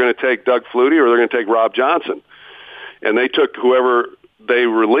were either going to take Doug Flutie or they're going to take Rob Johnson, and they took whoever they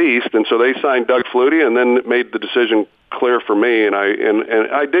released, and so they signed Doug Flutie, and then it made the decision clear for me, and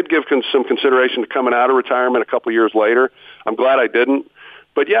I did give some consideration to coming out of retirement a couple of years later. I'm glad I didn't.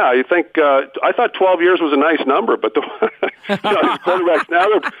 But yeah, I think I thought 12 years was a nice number, but the quarterbacks now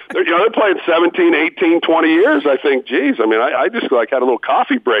they're playing 17, 18, 20 years. I think, geez, I mean, I just had a little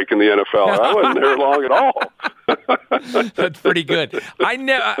coffee break in the NFL. I wasn't there long at all. That's pretty good.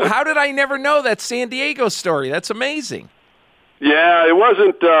 How did I never know that San Diego story? That's amazing. Yeah, it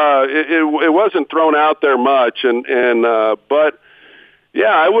wasn't. It wasn't thrown out there much, but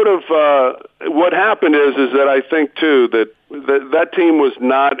yeah, I would have. What happened is that I think too that team was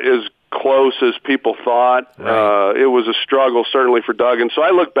not as close as people thought. Right. It was a struggle certainly for Doug, and so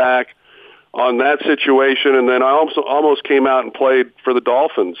I look back on that situation, and then I almost came out and played for the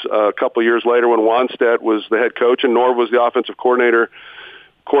Dolphins a couple of years later when Wanstead was the head coach and Norv was the offensive coordinator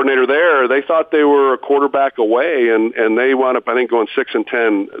there. They thought they were a quarterback away, and they wound up, I think, going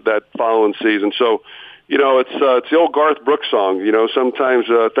 6-10 that following season. So, it's the old Garth Brooks song. Sometimes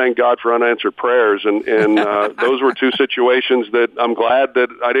thank God for unanswered prayers, and those were two situations that I'm glad that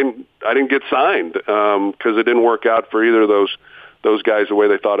I didn't get signed because it didn't work out for either of those guys the way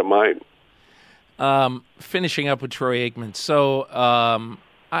they thought it might. Finishing up with Troy Aikman. So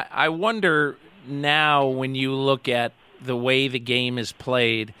I wonder now when you look at the way the game is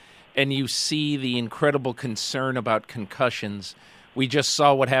played and you see the incredible concern about concussions. We just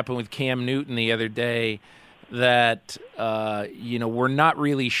saw what happened with Cam Newton the other day, that, we're not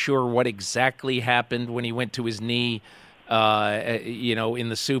really sure what exactly happened when he went to his knee, in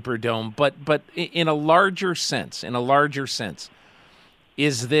the Superdome. But in a larger sense,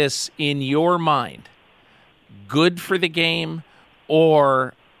 is this, in your mind, good for the game,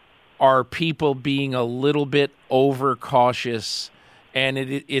 or are people being a little bit overcautious? And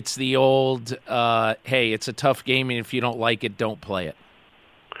it's the old, hey, it's a tough game, and if you don't like it, don't play it.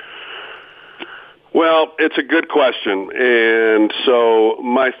 Well, it's a good question, and so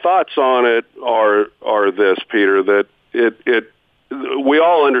my thoughts on it are this, Peter, that we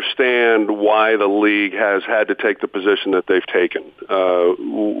all understand why the league has had to take the position that they've taken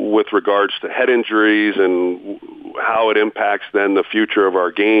with regards to head injuries and how it impacts then the future of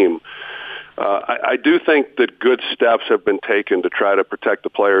our game. I do think that good steps have been taken to try to protect the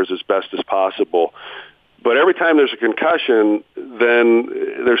players as best as possible. But every time there's a concussion, then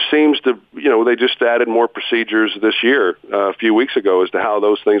there seems to, they just added more procedures this year, a few weeks ago, as to how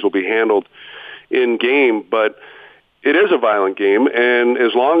those things will be handled in game. But it is a violent game, and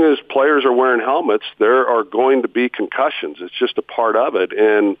as long as players are wearing helmets, there are going to be concussions. It's just a part of it.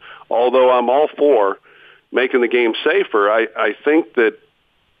 And although I'm all for making the game safer, I think that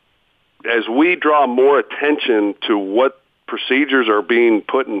as we draw more attention to what procedures are being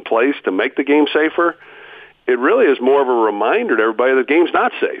put in place to make the game safer, it really is more of a reminder to everybody that the game's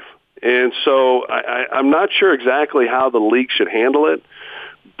not safe. And so I'm not sure exactly how the league should handle it,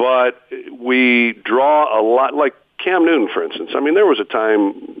 but we draw a lot, like Cam Newton, for instance. I mean, there was a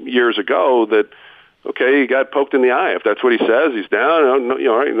time years ago that, okay, he got poked in the eye. If that's what he says, he's down.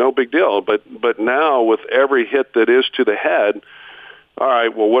 No big deal. But now with every hit that is to the head, all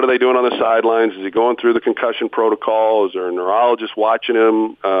right, well, what are they doing on the sidelines? Is he going through the concussion protocol? Is there a neurologist watching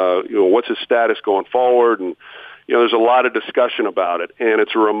him? What's his status going forward? And there's a lot of discussion about it, and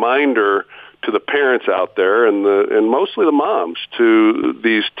it's a reminder to the parents out there and mostly the moms, to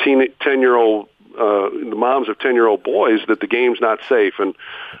these 10-year-old the moms of 10-year-old boys, that the game's not safe. And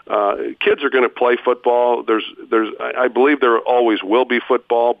kids are going to play football. I believe there always will be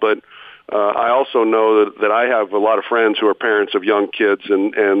football, but I also know that I have a lot of friends who are parents of young kids,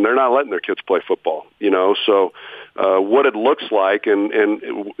 and they're not letting their kids play football. So what it looks like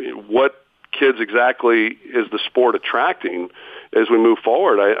and what kids exactly is the sport attracting as we move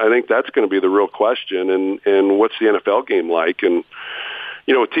forward, I think that's going to be the real question. And what's the NFL game like? And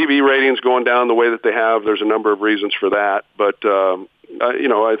with TV ratings going down the way that they have, there's a number of reasons for that. But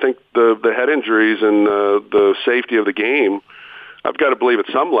I think the head injuries and the safety of the game, I've got to believe at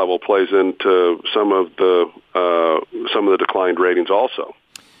some level plays into some of the declined ratings also.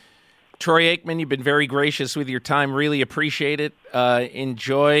 Troy Aikman, you've been very gracious with your time. Really appreciate it.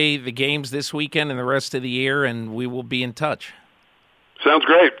 Enjoy the games this weekend and the rest of the year, and we will be in touch. Sounds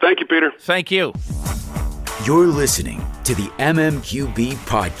great. Thank you, Peter. Thank you. You're listening to the MMQB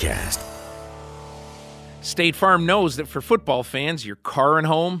podcast. State Farm knows that for football fans, your car and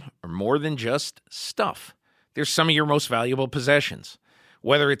home are more than just stuff. They're some of your most valuable possessions.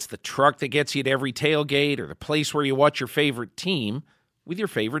 Whether it's the truck that gets you to every tailgate or the place where you watch your favorite team with your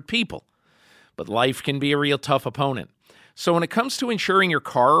favorite people. But life can be a real tough opponent. So when it comes to insuring your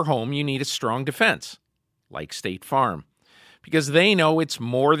car or home, you need a strong defense, like State Farm, because they know it's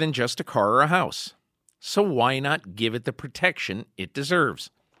more than just a car or a house. So why not give it the protection it deserves?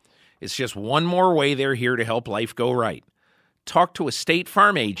 It's just one more way they're here to help life go right. Talk to a State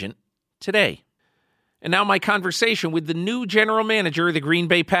Farm agent today. And now my conversation with the new general manager of the Green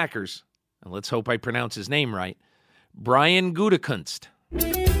Bay Packers, and let's hope I pronounce his name right, Brian Gutekunst.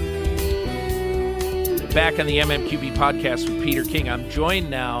 Back on the MMQB podcast with Peter King. I'm joined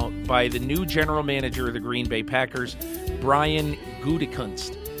now by the new general manager of the Green Bay Packers, Brian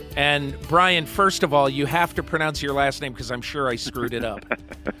Gutekunst. And Brian, first of all, you have to pronounce your last name because I'm sure I screwed it up.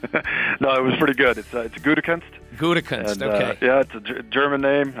 No, it was pretty good. It's Gutekunst. Gutekunst, okay. It's a German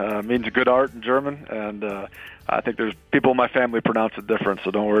name. Means good art in German, and I think there's people in my family pronounce it different,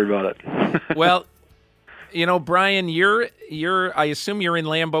 so don't worry about it. Well, Brian, you're I assume you're in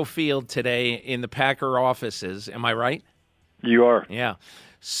Lambeau Field today in the Packer offices. Am I right? You are. Yeah.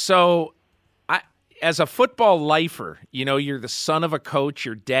 So, as a football lifer, you're the son of a coach.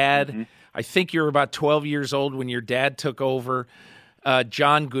 Your dad, mm-hmm. I think you're about 12 years old when your dad took over,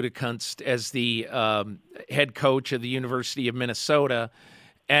 John Gutekunst, as the head coach of the University of Minnesota.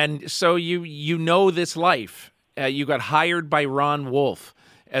 And so you know this life. You got hired by Ron Wolf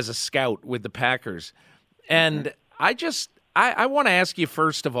as a scout with the Packers. And I want to ask you,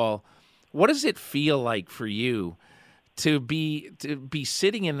 first of all, what does it feel like for you to be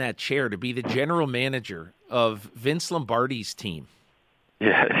sitting in that chair, to be the general manager of Vince Lombardi's team?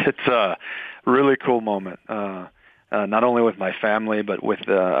 Yeah, it's a really cool moment. Not only with my family, but with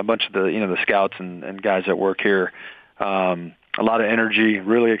a bunch of the scouts and guys that work here. A lot of energy,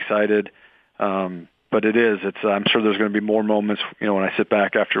 really excited. But it's I'm sure there's going to be more moments, when I sit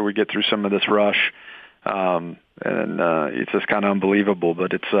back after we get through some of this rush. And it's just kind of unbelievable.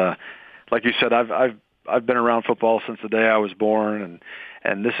 But it's like you said, I've been around football since the day I was born,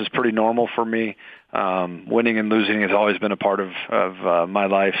 and this is pretty normal for me. Winning and losing has always been a part of my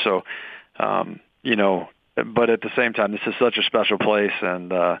life. So, but at the same time, this is such a special place,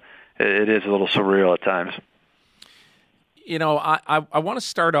 and it is a little surreal at times. I want to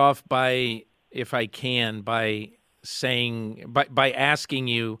start off by, if I can, by asking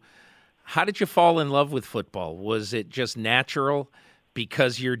you, how did you fall in love with football? Was it just natural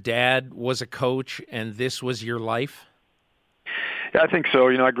because your dad was a coach and this was your life? Yeah, I think so.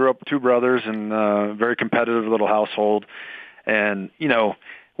 I grew up with two brothers in a very competitive little household. And,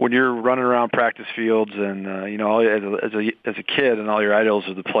 when you're running around practice fields and, as a kid, and all your idols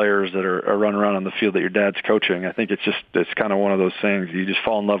are the players that are running around on the field that your dad's coaching, I think it's kind of one of those things. You just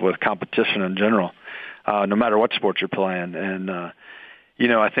fall in love with competition in general, no matter what sport you're playing. And,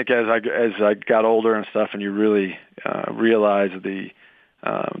 I think as I got older and stuff, and you really realize the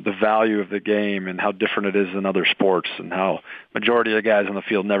the value of the game and how different it is than other sports, and how majority of the guys on the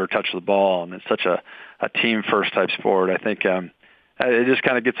field never touch the ball, and it's such a team first type sport. I think it just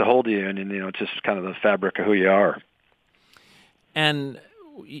kind of gets a hold of you, and it's just kind of the fabric of who you are. And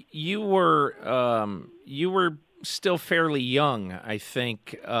you were still fairly young, I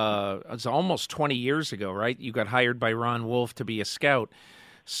think. It was almost 20 years ago, right? You got hired by Ron Wolf to be a scout.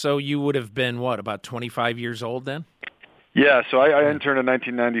 So you would have been, about 25 years old then? Yeah, so I interned in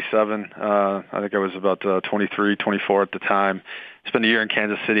 1997. I think I was about 23, 24 at the time. Spent a year in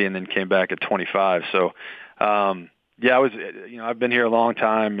Kansas City and then came back at 25. So, I was, I've been here a long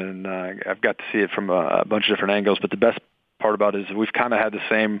time, and I've got to see it from a bunch of different angles. But the best part about it is we've kind of had the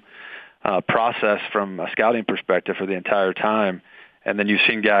same process from a scouting perspective for the entire time. And then you've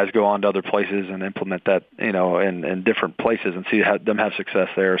seen guys go on to other places and implement that, in different places and see them have success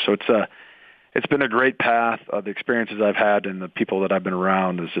there. So it's been a great path. The experiences I've had and the people that I've been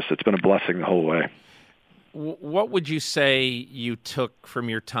around it's been a blessing the whole way. What would you say you took from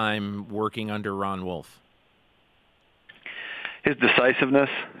your time working under Ron Wolf? His decisiveness,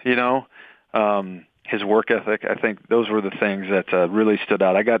 his work ethic. I think those were the things that really stood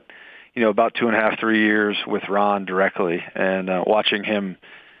out. I got, about 2.5, 3 years with Ron directly, and watching him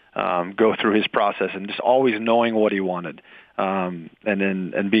go through his process and just always knowing what he wanted, and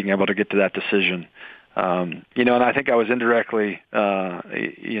being able to get to that decision. And I think I was indirectly, kind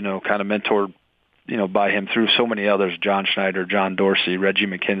of mentored, by him through so many others: John Schneider, John Dorsey, Reggie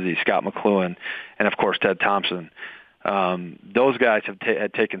McKenzie, Scott McLuhan, and of course Ted Thompson. Those guys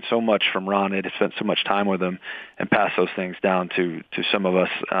had taken so much from Ron. They had spent so much time with him and passed those things down to some of us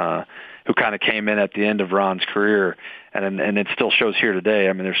who kind of came in at the end of Ron's career, and it still shows here today.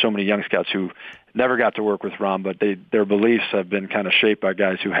 I mean, there's so many young scouts who never got to work with Ron, but their beliefs have been kind of shaped by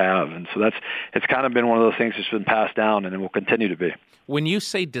guys who have, and so it's kind of been one of those things that's been passed down, and it will continue to be. When you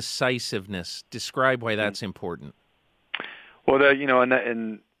say decisiveness, describe why that's important. Well,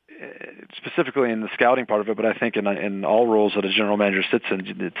 and specifically in the scouting part of it, but I think in all roles that a general manager sits in,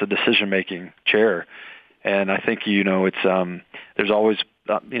 it's a decision-making chair. And I think, it's there's always,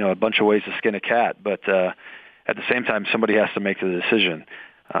 a bunch of ways to skin a cat, but at the same time, somebody has to make the decision.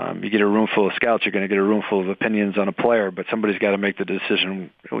 You get a room full of scouts, you're going to get a room full of opinions on a player, but somebody's got to make the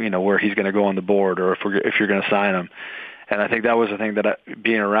decision, where he's going to go on the board or if you're going to sign him. And I think that was the thing that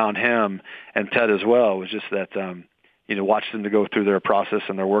being around him and Ted as well was just that, watch them to go through their process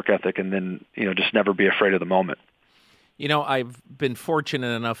and their work ethic, and then, just never be afraid of the moment. I've been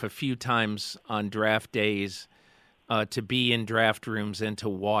fortunate enough a few times on draft days to be in draft rooms and to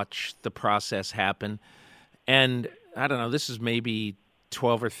watch the process happen. And I don't know, this is maybe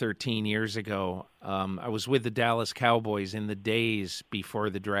 12 or 13 years ago. I was with the Dallas Cowboys in the days before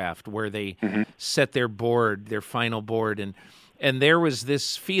the draft where they set their board, their final board. And there was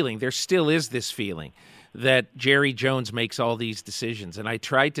this feeling, there still is this feeling, that Jerry Jones makes all these decisions. And I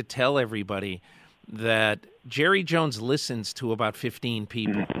tried to tell everybody that Jerry Jones listens to about 15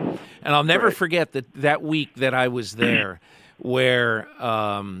 people. And I'll never forget that week that I was there where,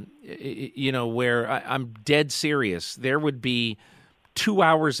 where I'm dead serious. There would be 2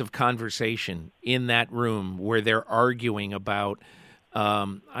 hours of conversation in that room where they're arguing about,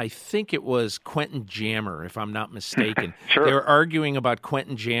 I think it was Quentin Jammer, if I'm not mistaken. Sure. They were arguing about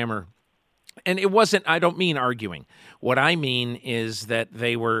Quentin Jammer. And it wasn't, I don't mean arguing. What I mean is that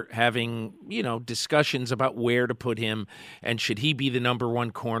they were having, discussions about where to put him and should he be the number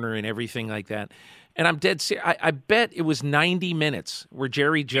one corner and everything like that. And I'm dead serious. I bet it was 90 minutes where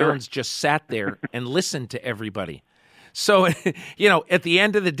Jerry Jones just sat there and listened to everybody. So, at the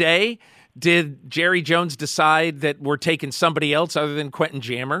end of the day, did Jerry Jones decide that we're taking somebody else other than Quentin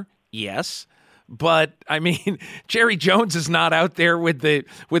Jammer? Yes. But I mean, Jerry Jones is not out there with the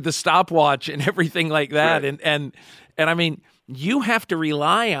stopwatch and everything like that. Right. And I mean, you have to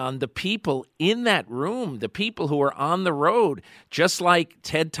rely on the people in that room, the people who are on the road, just like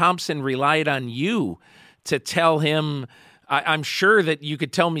Ted Thompson relied on you to tell him. I'm sure that you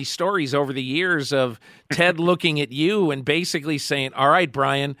could tell me stories over the years of Ted looking at you and basically saying, "All right,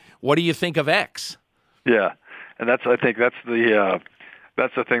 Brian, what do you think of X?" Yeah, and I think that's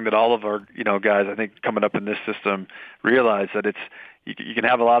the thing that all of our guys, I think, coming up in this system realize that it's you can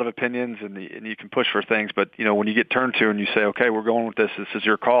have a lot of opinions and you can push for things, but when you get turned to and you say, okay, we're going with this is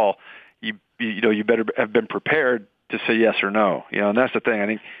your call, you better have been prepared to say yes or no. And that's the thing. I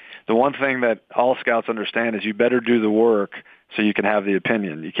think the one thing that all scouts understand is you better do the work so you can have the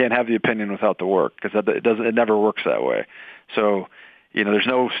opinion. You can't have the opinion without the work because it never works that way. So there's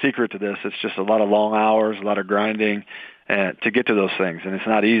no secret to this. It's just a lot of long hours, a lot of grinding to get to those things, and it's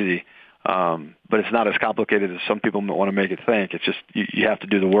not easy. But it's not as complicated as some people want to make it think. It's just you have to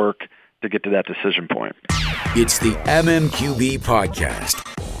do the work to get to that decision point. It's the MMQB Podcast.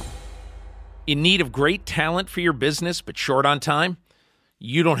 In need of great talent for your business, but short on time?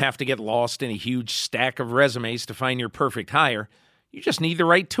 You don't have to get lost in a huge stack of resumes to find your perfect hire. You just need the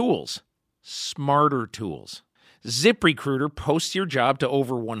right tools. Smarter tools. ZipRecruiter posts your job to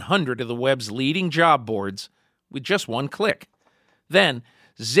over 100 of the web's leading job boards with just one click. Then,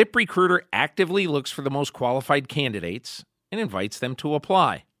 ZipRecruiter actively looks for the most qualified candidates and invites them to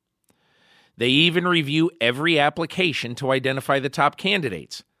apply. They even review every application to identify the top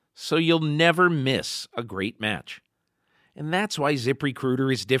candidates, so you'll never miss a great match. And that's why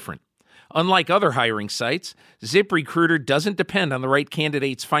ZipRecruiter is different. Unlike other hiring sites, ZipRecruiter doesn't depend on the right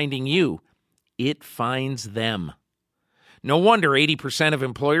candidates finding you. It finds them. No wonder 80% of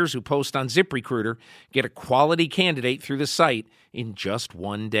employers who post on ZipRecruiter get a quality candidate through the site in just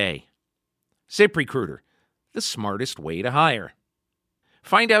one day. ZipRecruiter, the smartest way to hire.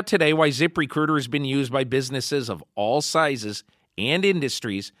 Find out today why ZipRecruiter has been used by businesses of all sizes and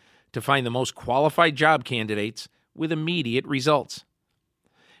industries to find the most qualified job candidates with immediate results.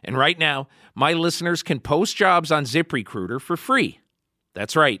 And right now, my listeners can post jobs on ZipRecruiter for free.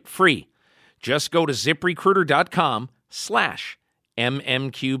 That's right, free. Just go to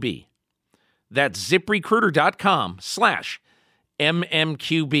ZipRecruiter.com/MMQB. That's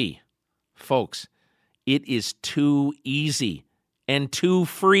ZipRecruiter.com/MMQB. Folks, it is too easy and too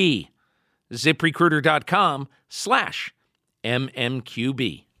free.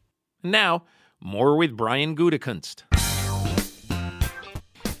 ZipRecruiter.com/MMQB. Now, more with Brian Gutekunst.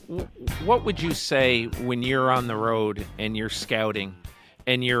 What would you say when you're on the road and you're scouting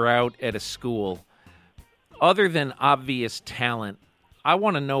and you're out at a school? Other than obvious talent, I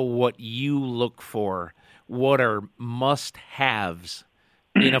want to know what you look for. What are must-haves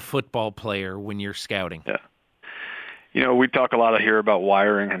in a football player when you're scouting? Yeah. We talk a lot here about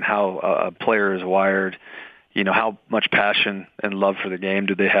wiring and how a player is wired. How much passion and love for the game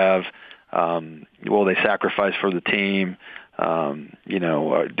do they have? Will they sacrifice for the team? Do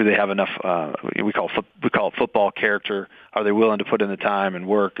they have enough? We call it football character. Are they willing to put in the time and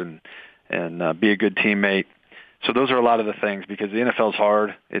work and be a good teammate? So those are a lot of the things, because the NFL is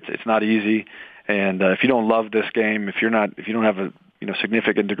hard. It's not easy, and if you don't love this game, if you don't have a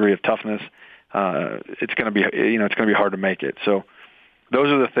significant degree of toughness, it's going to be hard to make it. So those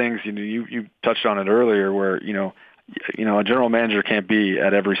are the things. You touched on it earlier, where a general manager can't be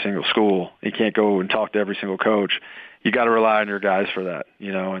at every single school. He can't go and talk to every single coach. You got to rely on your guys for that,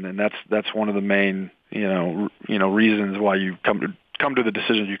 and then that's one of the main, reasons why you come to the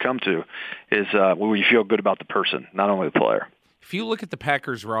decisions you come to is will you feel good about the person, not only the player. If you look at the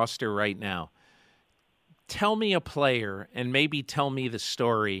Packers roster right now, tell me a player and maybe tell me the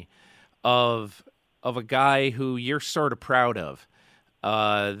story of a guy who you're sort of proud of,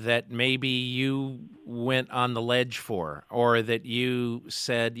 that maybe you went on the ledge for, or that you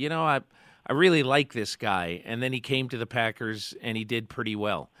said, I really like this guy, and then he came to the Packers and he did pretty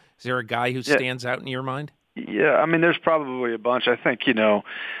well. Is there a guy who stands out in your mind? Yeah, there's probably a bunch. I think there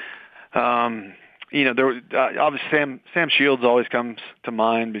obviously Sam Shields always comes to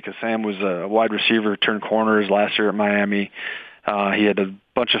mind, because Sam was a wide receiver, turned corners last year at Miami. He had a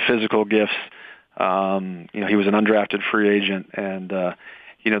bunch of physical gifts. He was an undrafted free agent, and the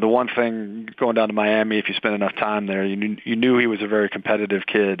one thing going down to Miami, if you spend enough time there, you knew he was a very competitive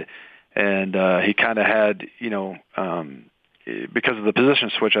kid. And he kind of had, because of the position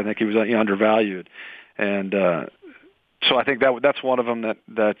switch, I think he was undervalued, and so I think that's one of them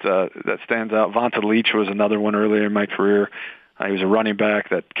that stands out. Vonta Leach was another one earlier in my career. He was a running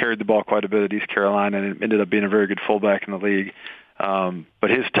back that carried the ball quite a bit at East Carolina and ended up being a very good fullback in the league. But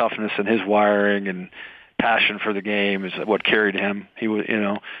his toughness and his wiring and passion for the game is what carried him. He was,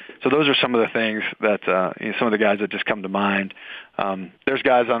 so those are some of the things that some of the guys that just come to mind. There's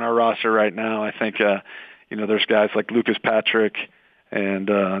guys on our roster right now. I think there's guys like Lucas Patrick and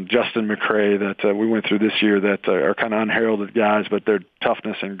Justin McCray that we went through this year that are kind of unheralded guys, but their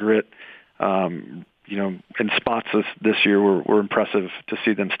toughness and grit, in spots this year were impressive to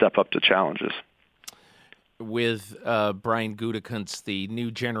see them step up to challenges. With Brian Gutekunst, the new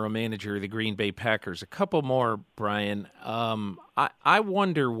general manager of the Green Bay Packers. A couple more, Brian. I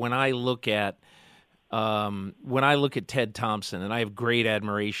wonder when I look at Ted Thompson, and I have great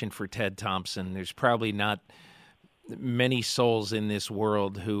admiration for Ted Thompson. There's probably not many souls in this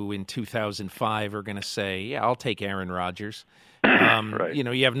world who in 2005 are going to say, yeah, I'll take Aaron Rodgers. Right.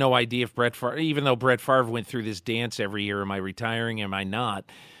 You have no idea if Brett Favre, even though Brett Favre went through this dance every year, am I retiring, am I not?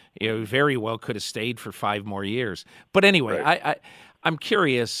 Very well could have stayed for 5 more years. But anyway, right. I'm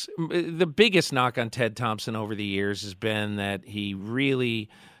curious, the biggest knock on Ted Thompson over the years has been that he really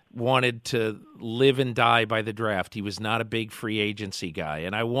wanted to live and die by the draft. He was not a big free agency guy.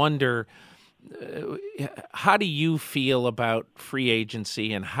 And I wonder, how do you feel about free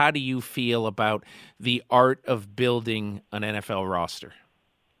agency, and how do you feel about the art of building an NFL roster?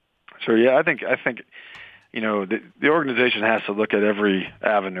 So, yeah, I think the organization has to look at every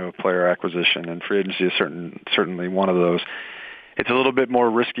avenue of player acquisition, and free agency is certainly one of those. It's a little bit more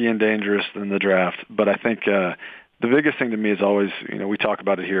risky and dangerous than the draft, but I think the biggest thing to me is always, we talk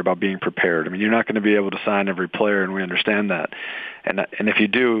about it here about being prepared. I mean, you're not going to be able to sign every player, and we understand that. And if you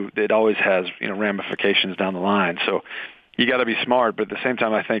do, it always has, ramifications down the line. So you got to be smart, but at the same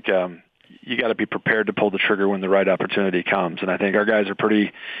time, I think you got to be prepared to pull the trigger when the right opportunity comes. And I think our guys are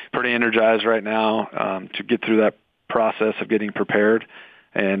pretty energized right now to get through that process of getting prepared.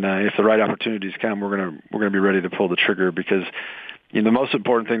 And if the right opportunities come, we're gonna be ready to pull the trigger, because the most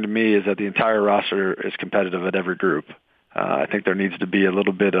important thing to me is that the entire roster is competitive at every group. I think there needs to be a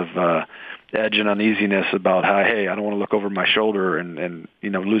little bit of edge and uneasiness about how, hey, I don't want to look over my shoulder and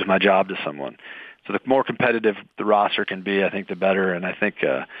lose my job to someone. So the more competitive the roster can be, I think the better. And I think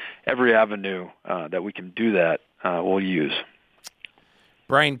every avenue that we can do that, we'll use.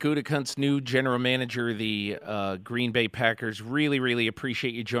 Brian Gutekunst, new general manager of the Green Bay Packers. Really, really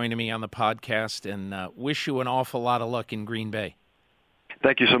appreciate you joining me on the podcast, and wish you an awful lot of luck in Green Bay.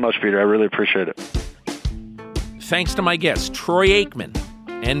 Thank you so much, Peter. I really appreciate it. Thanks to my guests, Troy Aikman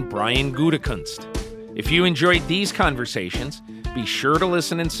and Brian Gutekunst. If you enjoyed these conversations, be sure to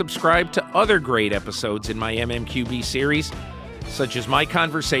listen and subscribe to other great episodes in my MMQB series, such as my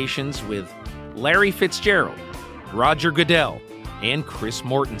conversations with Larry Fitzgerald, Roger Goodell, and Chris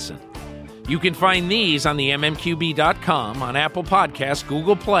Mortensen. You can find these on the mmqb.com, on Apple Podcasts,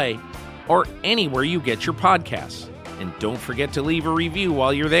 Google Play, or anywhere you get your podcasts. And don't forget to leave a review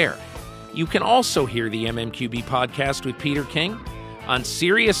while you're there. You can also hear the MMQB podcast with Peter King on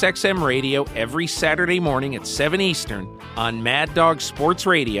SiriusXM Radio every Saturday morning at 7 Eastern on Mad Dog Sports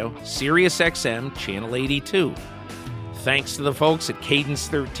Radio, SiriusXM Channel 82. Thanks to the folks at Cadence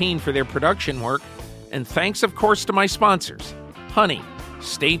 13 for their production work, and thanks, of course, to my sponsors, Honey,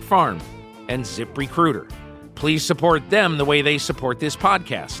 State Farm, and ZipRecruiter. Please support them the way they support this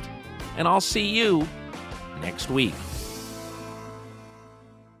podcast. And I'll see you next week.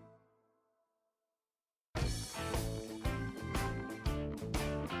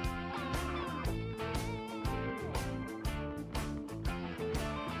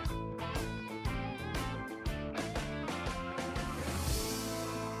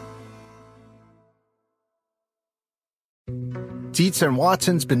 Dietz &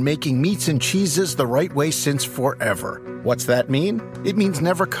 Watson's been making meats and cheeses the right way since forever. What's that mean? It means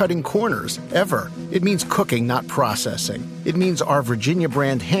never cutting corners, ever. It means cooking, not processing. It means our Virginia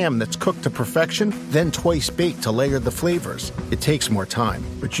brand ham that's cooked to perfection, then twice baked to layer the flavors. It takes more time,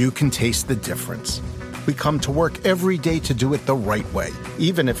 but you can taste the difference. We come to work every day to do it the right way,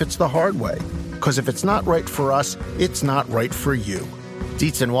 even if it's the hard way. Because if it's not right for us, it's not right for you.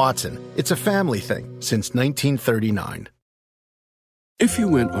 Dietz & Watson, it's a family thing since 1939. If you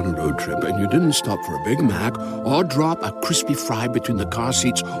went on a road trip and you didn't stop for a Big Mac or drop a crispy fry between the car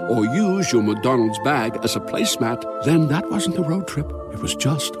seats or use your McDonald's bag as a placemat, then that wasn't a road trip. It was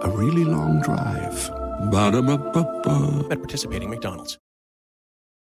just a really long drive. Ba-da-ba-ba-ba. At participating McDonald's.